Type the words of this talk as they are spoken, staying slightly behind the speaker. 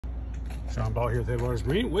Sean Ball here with Headwaters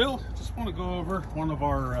Marine. Will, just want to go over one of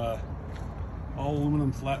our all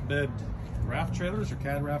aluminum flatbed raft trailers or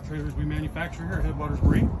cataraft trailers we manufacture here at Headwaters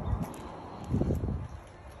Marine.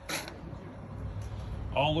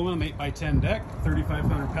 All aluminum 8x10 deck,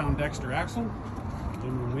 3,500 pound Dexter axle,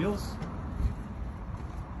 aluminum wheels,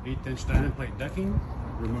 1/8 inch diamond plate decking,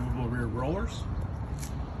 removable rear rollers,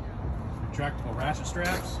 retractable ratchet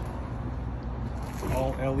straps,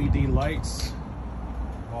 all LED lights.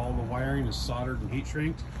 All the wiring is soldered and heat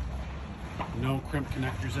shrinked. No crimp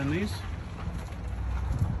connectors in these.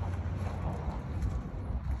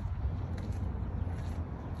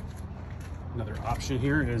 Another option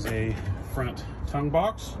here is a front tongue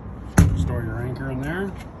box. Store your anchor in there.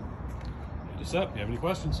 Hit us up if you have any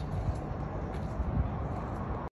questions.